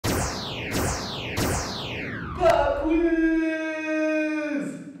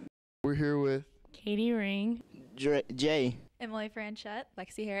We're here with Katie Ring, Jay. Emily Franchette.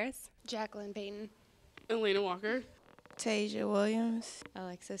 Lexi Harris. Jacqueline Payton. Elena Walker. Tasia Williams.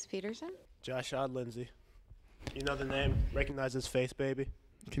 Alexis Peterson. Josh Odd Lindsay. You know the name, recognize his face, baby.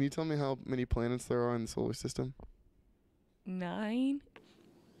 Can you tell me how many planets there are in the solar system? 9.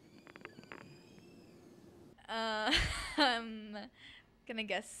 I'm gonna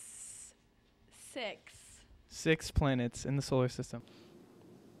guess 6. 6 planets in the solar system.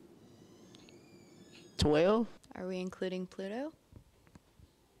 12. Are we including Pluto?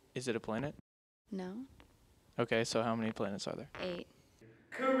 Is it a planet? No. Okay, so how many planets are there? 8.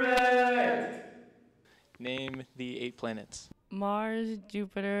 Correct! Name the 8 planets. Mars,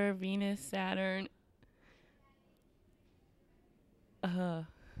 Jupiter, Venus, Saturn.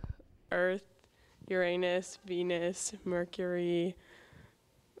 Earth, Uranus, Venus, Mercury.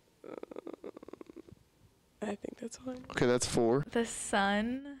 I think that's one. Okay, that's 4. The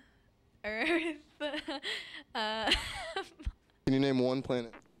Sun, Earth. Can you name one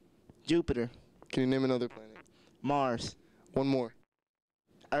planet? Jupiter. Can you name another planet? Mars. One more.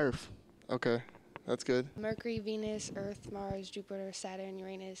 Earth. Okay, that's good. Mercury, Venus, Earth, Mars, Jupiter, Saturn,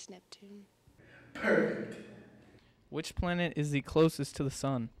 Uranus, Neptune. Perfect. Which planet is the closest to the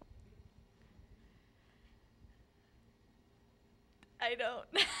sun? I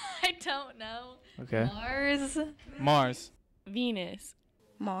don't know. Okay. Mars. Venus.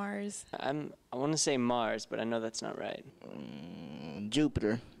 Mars. I want to say Mars, but I know that's not right.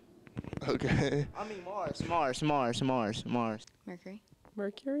 Jupiter. Okay. I mean Mars. Mercury.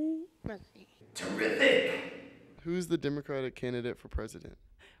 Mercury? Mercury. Terrific! Who's the Democratic candidate for president?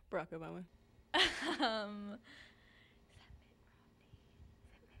 Barack Obama.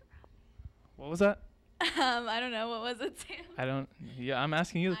 What was that? I don't know. What was it, Sam? I'm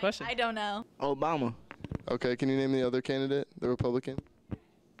asking you the question. I don't know. Obama. Okay, can you name the other candidate, the Republican?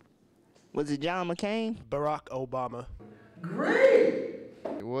 Was it John McCain? Barack Obama. Great!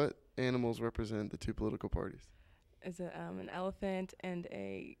 What animals represent the two political parties? Is it an elephant and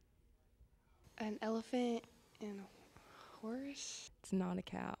a... An elephant and a horse. It's not a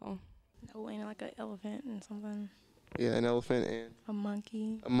cow. No, ain't it like an elephant and something? Yeah, an elephant and A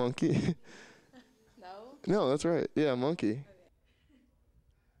monkey. a monkey. No. No, that's right. Yeah, a monkey.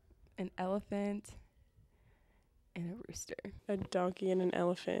 An elephant and a rooster. A donkey and an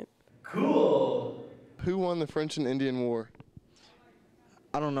elephant. Cool! Who won the French and Indian War?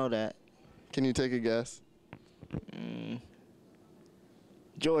 I don't know that. Can you take a guess?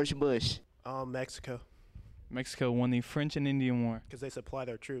 George Bush. Mexico, Mexico won the French and Indian War. because they supplied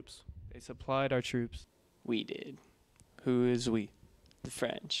our troops. They supplied our troops. We did. Who is we? The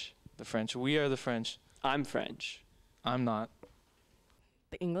French. The French. We are the French. I'm French. I'm not.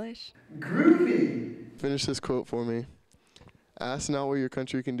 The English. Groovy! Finish this quote for me. Ask not what your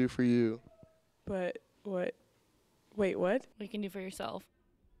country can do for you. But what? Wait, what? What you can do for yourself.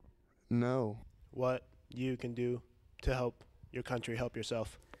 No. What you can do to help your country help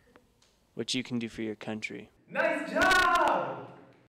yourself. What you can do for your country. Nice job!